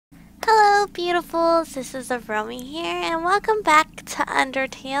Hello beautifuls, this is Aromie here and welcome back to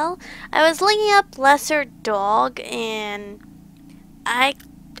Undertale. I was looking up Lesser Dog and I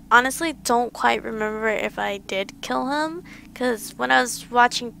honestly don't quite remember if I did kill him, because when I was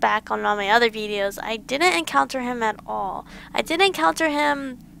watching back on all my other videos I didn't encounter him at all. I did encounter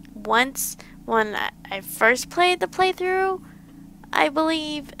him once when I first played the playthrough, I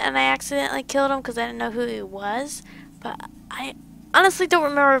believe, and I accidentally killed him because I didn't know who he was, but I honestly don't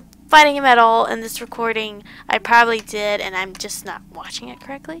remember fighting him at all in this recording. I probably did and I'm just not watching it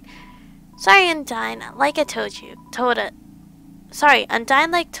correctly. Sorry Undyne, like I told you, Undyne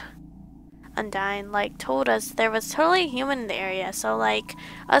told us there was totally human in the area, so like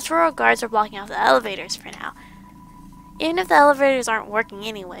us rural guards are blocking off the elevators for now. Even if the elevators aren't working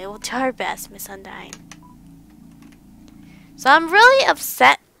anyway, we'll do our best, Miss Undyne. So I'm really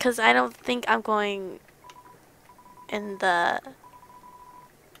upset because I don't think I'm going in the...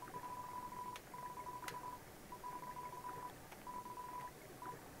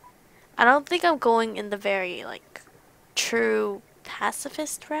 I don't think I'm going in the very, like, true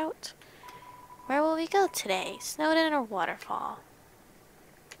pacifist route. Where will we go today? Snowden or Waterfall?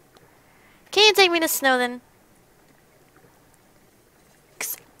 Can you take me to Snowden?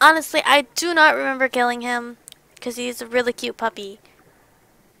 'Cause honestly, I do not remember killing him. Because he's a really cute puppy.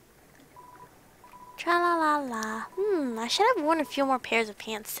 Tra-la-la-la. I should have worn a few more pairs of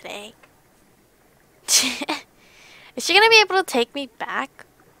pants today. Is she going to be able to take me back?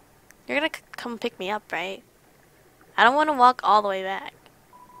 You're going to come pick me up, right? I don't want to walk all the way back.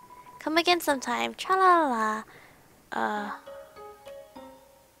 Come again sometime. Tra-la-la-la.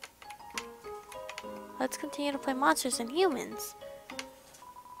 Let's continue to play monsters and humans.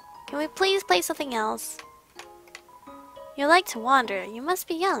 Can we please play something else? You like to wander. You must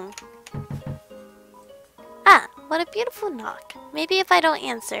be young. Ah, what a beautiful knock. Maybe if I don't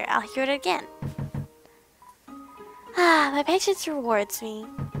answer, I'll hear it again. Ah, my patience rewards me.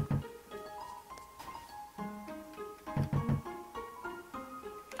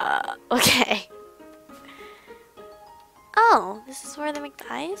 Okay. Oh, this is where they make the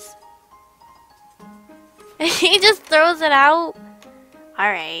ice? He just throws it out?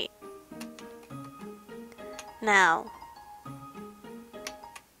 Alright. Now.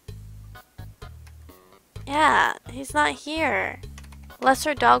 Yeah, he's not here.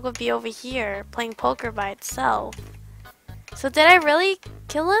 Lesser Dog would be over here, playing poker by itself. So did I really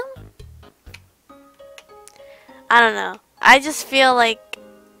kill him? I don't know. I just feel like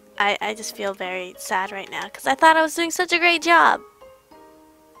I just feel very sad right now because I thought I was doing such a great job.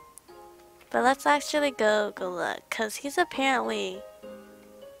 But let's actually go look, because he's apparently...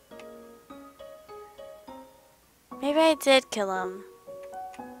 Maybe I did kill him.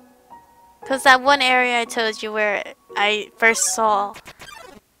 Because that one area I told you where I first saw,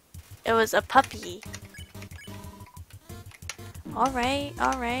 it was a puppy. Alright,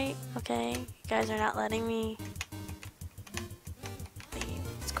 okay. You guys are not letting me leave.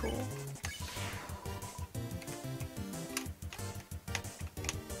 It's cool.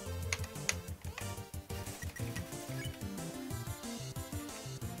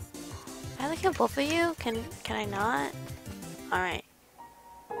 I look at both of you? Can I not? Alright.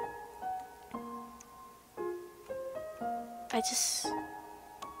 I just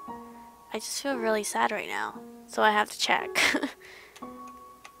feel really sad right now, so I have to check.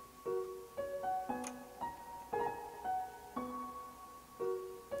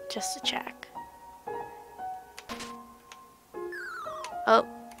 Just to check. Oh.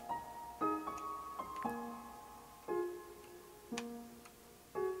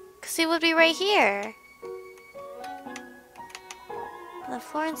 Cause he would be right here. The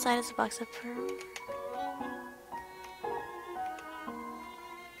floor inside is a box of pearl.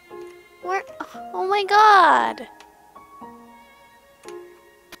 Where? Oh my god!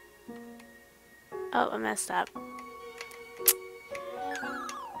 Oh, I messed up.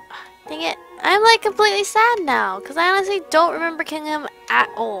 Dang it. I'm like completely sad now, because I honestly don't remember killing him at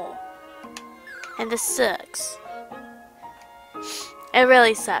all. And this sucks. It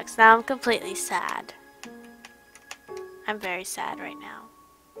really sucks. Now I'm completely sad. I'm very sad right now.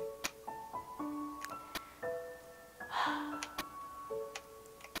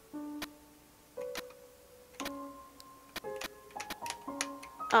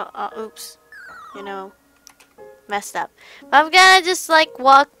 Oops. You know, messed up. But I'm gonna just like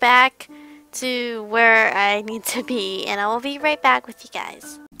walk back to where I need to be, and I will be right back with you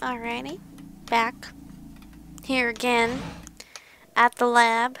guys. Alrighty, back here again at the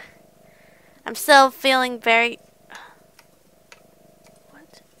lab. I'm still feeling very...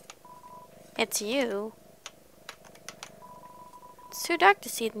 What? It's you. It's too dark to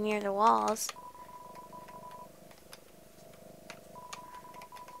see near the walls.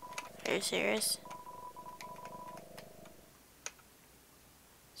 Are you serious?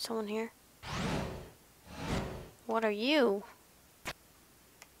 Someone here? What are you?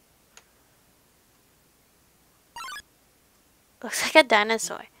 Looks like a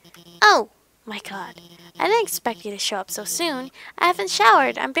dinosaur. Oh my god. I didn't expect you to show up so soon. I haven't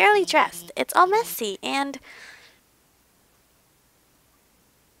showered. I'm barely dressed. It's all messy and...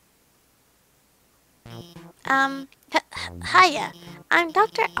 Hiya. I'm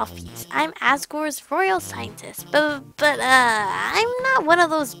Dr. Alphys. I'm Asgore's royal scientist, but I'm not one of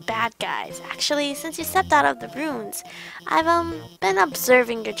those bad guys. Actually, since you stepped out of the ruins, I've, been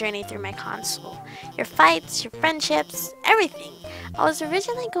observing your journey through my console. Your fights, your friendships, everything. I was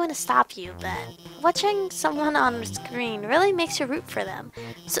originally going to stop you, but watching someone on the screen really makes you root for them.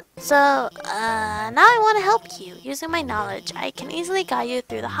 So, now I want to help you. Using my knowledge, I can easily guide you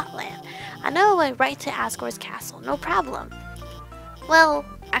through the Hotland. I know a way right to Asgore's castle, no problem. Well,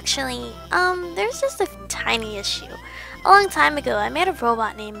 actually, there's just a tiny issue. A long time ago, I made a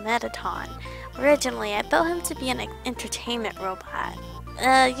robot named Metaton. Originally, I built him to be an entertainment robot.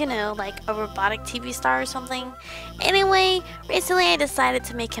 You know, like a robotic TV star or something. Anyway, recently I decided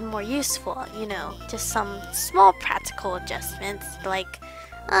to make him more useful, you know, just some small practical adjustments, like,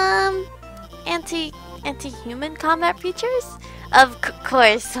 anti-human combat features? Of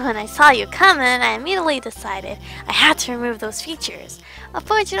course, when I saw you coming, I immediately decided I had to remove those features.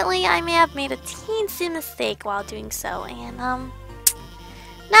 Unfortunately, I may have made a teensy mistake while doing so, and, now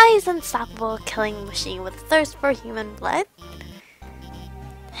he's an unstoppable killing machine with a thirst for human blood.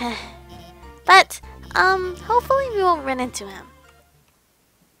 But, hopefully we won't run into him.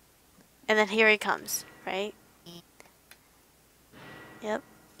 And then here he comes, right? Yep.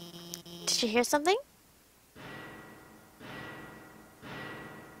 Did you hear something?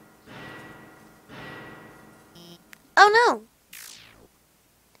 Oh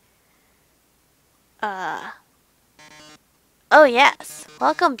no! Oh yes.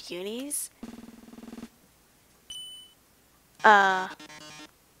 Welcome, beauties.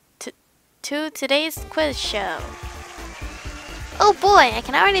 To today's quiz show. Oh boy, I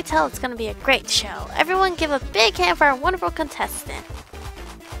can already tell it's gonna be a great show. Everyone give a big hand for our wonderful contestant.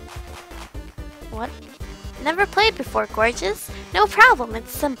 What? Never played before, gorgeous? No problem,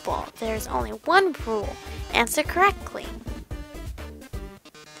 it's simple. There's only one rule. Answer correctly,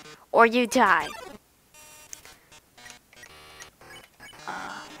 or you die.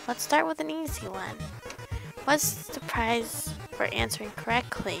 Let's start with an easy one. What's the prize for answering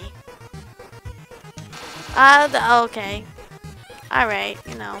correctly? Okay. Alright,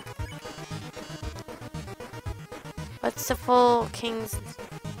 you know. What's the full king's...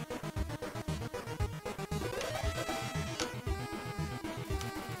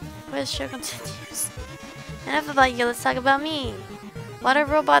 Quiz show continues. Enough about you, let's talk about me. What are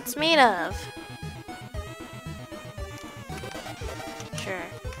robots made of? Sure.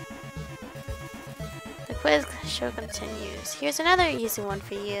 The quiz show continues. Here's another easy one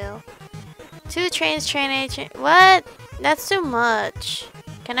for you. 2 trains train agent. What? That's too much.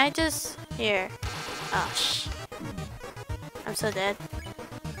 Can I just... Here. Oh, shh. I'm so dead.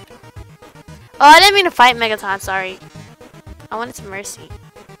 Oh, I didn't mean to fight Megaton, sorry. I wanted some mercy.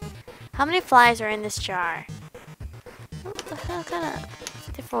 How many flies are in this jar? What the hell kind of...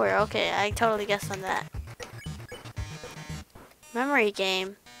 54. Okay, I totally guessed on that. Memory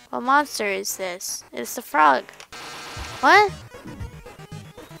game. What monster is this? It's the frog. What?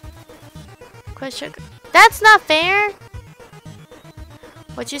 Question. That's not fair!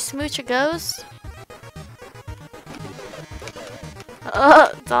 Would you smooch a ghost? Oh,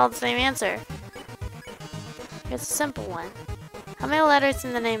 it's all the same answer. Here's a simple one. How many letters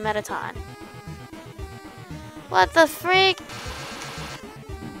in the name Metaton? What the freak?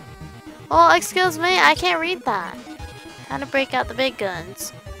 Oh, excuse me, I can't read that. How to break out the big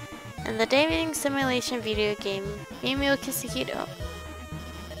guns. In the dating simulation video game, Mimio Kisihiro.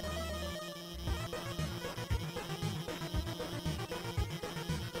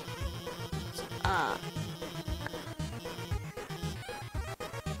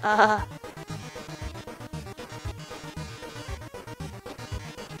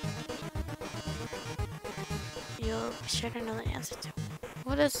 You'll be sure to know the answer to.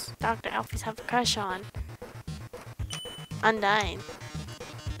 What does Dr. Alphys have a crush on? Undyne.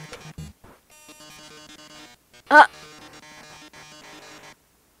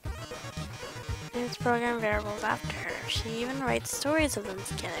 It's program variables after her. She even writes stories of them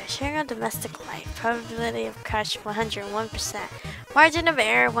together. Sharing a domestic life. Probability of crush 101%. Margin of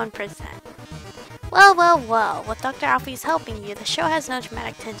error 1%. Well, well, well, with Dr. Alfie's helping you, the show has no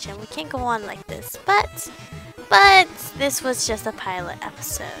dramatic tension. We can't go on like this, but this was just a pilot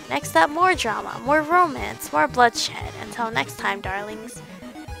episode. Next up, more drama, more romance, more bloodshed. Until next time, darlings.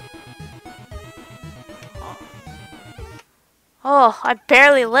 Oh, I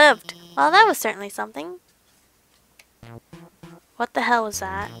barely lived. Well, that was certainly something. What the hell was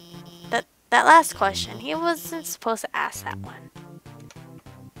that? That last question, he wasn't supposed to ask that one.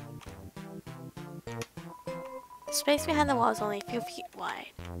 The space behind the wall is only a few feet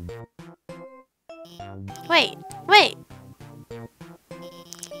wide. Wait!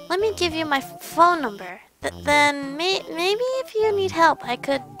 Let me give you my phone number. Then maybe if you need help, I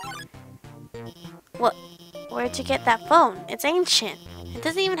could... What? Where'd you get that phone? It's ancient. It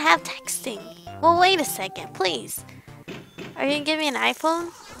doesn't even have texting. Well, wait a second, please. Are you gonna give me an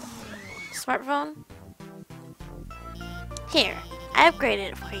iPhone? Smartphone? Here, I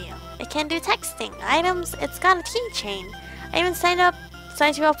upgraded it for you. It can do texting, items, it's got a keychain. I even signed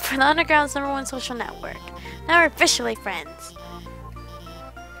you up for the Underground's #1 social network. Now we're officially friends.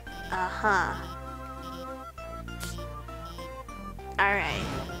 Uh-huh. Alright.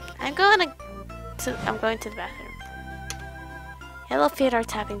 I'm going to the bathroom. Yellow feet are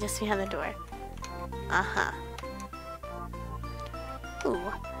tapping just behind the door. Uh-huh.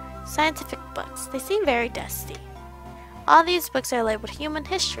 Ooh. Scientific books. They seem very dusty. All these books are labeled human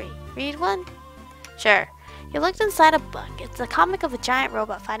history. Read one? Sure. You looked inside a book. It's a comic of a giant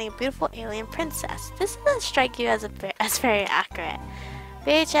robot fighting a beautiful alien princess. This doesn't strike you as very accurate.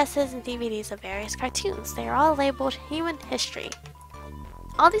 VHSs and DVDs of various cartoons. They are all labeled human history.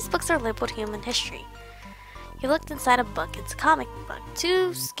 All these books are labeled human history. You looked inside a book. It's a comic book.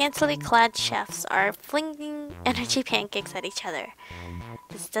 Two scantily clad chefs are flinging energy pancakes at each other.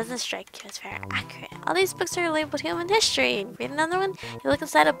 This doesn't strike you as very accurate. All these books are labeled human history. Read another one. You look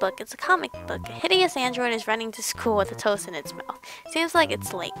inside a book. It's a comic book. A hideous android is running to school with a toast in its mouth. Seems like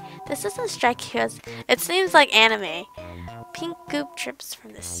it's late. This doesn't strike you as... It seems like anime. Pink goop drips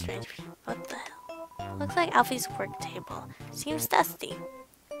from this strange... What the hell? Looks like Alfie's work table. Seems dusty.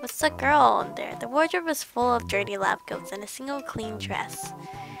 What's the girl in there? The wardrobe is full of dirty lab coats and a single clean dress.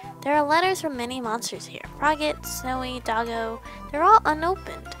 There are letters from many monsters here. Frogget, Snowy, Doggo. They're all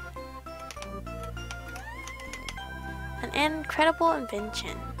unopened. An incredible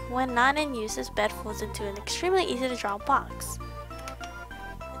invention. When not in use, this bed folds into an extremely easy to draw box.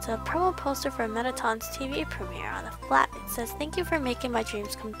 It's a promo poster for Metaton's TV premiere. On the flap, it says, "Thank you for making my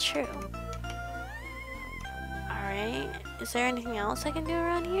dreams come true." Alright. Is there anything else I can do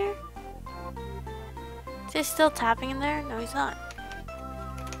around here? Is he still tapping in there? No, he's not.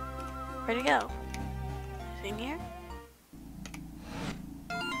 Where'd he go? Is he in here?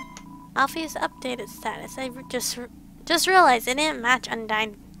 Alfie's updated status. I just realized I didn't match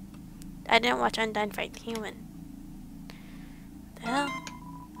Undyne. I didn't watch Undyne fight the human. The hell?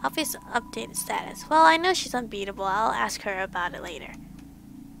 Alfie's updated status. Well, I know she's unbeatable. I'll ask her about it later.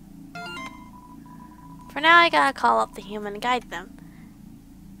 For now, I gotta call up the human and guide them.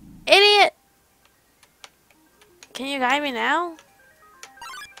 Idiot! Can you guide me now?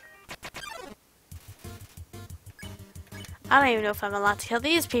 I don't even know if I'm allowed to kill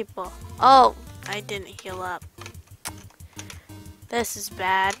these people. Oh, I didn't heal up. This is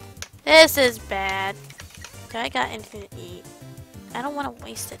bad. This is bad. Do I got anything to eat? I don't want to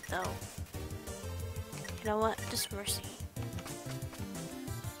waste it though. You know what? Just mercy.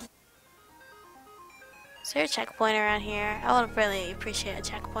 Is there a checkpoint around here? I would really appreciate a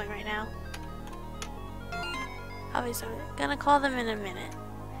checkpoint right now. Obviously, I'm gonna call them in a minute.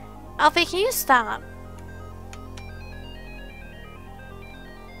 Alfie, can you stop?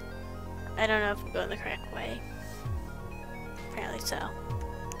 I don't know if I'm going the correct way. Apparently so.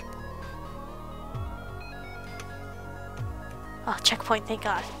 Oh, checkpoint, thank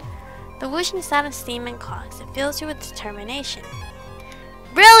God. The whooshing sound of steam and cogs. It fills you with determination.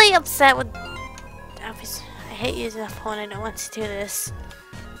 Really upset with... I hate using a phone. I don't want to do this.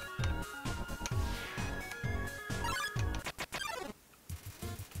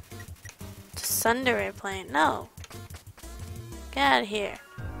 The Sunder airplane. No. Get out of here.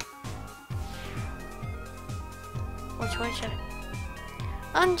 Which one should I...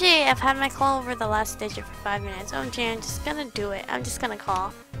 OMG, I've had my call over the last digit for 5 minutes. OMG, I'm just gonna do it. I'm just gonna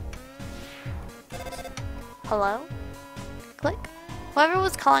call. Hello? Click. Whoever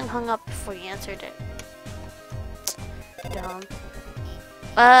was calling hung up before you answered it. Dumb.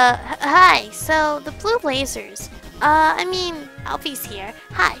 Hi. So, the blue lasers. Alfie's here.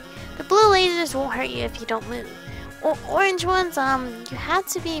 Hi. The blue lasers won't hurt you if you don't move. Orange ones, you have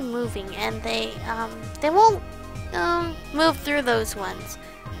to be moving, and they won't, move through those ones.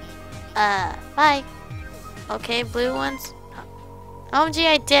 Bye. Okay, blue ones. OMG,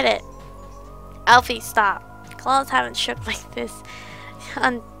 I did it. Alfie, stop. Claws haven't shook like this.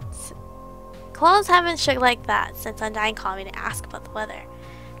 Claws haven't shook like that since Undyne called me to ask about the weather.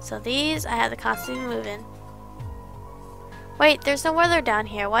 So these, I have to constantly move in. Wait, there's no weather down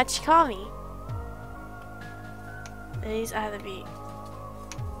here. Why'd she call me? These, I have to be...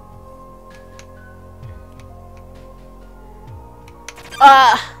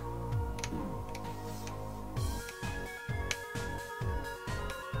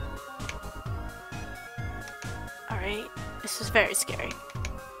 Alright, this is very scary.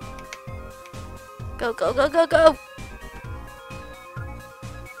 Go, go, go, go, go!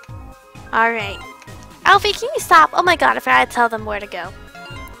 Alright. Alfie, can you stop? Oh my god, I forgot to tell them where to go.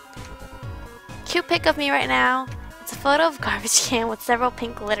 Cute pic of me right now. It's a photo of a garbage can with several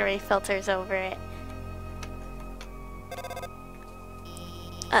pink glittery filters over it.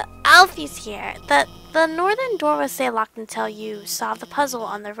 Alfie's here. The northern door will stay locked until you solve the puzzle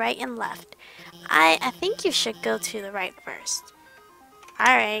on the right and left. I think you should go to the right first.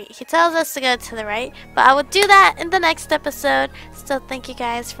 Alright, he tells us to go to the right, but I will do that in the next episode. So thank you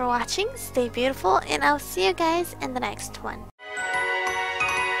guys for watching, stay beautiful, and I'll see you guys in the next one.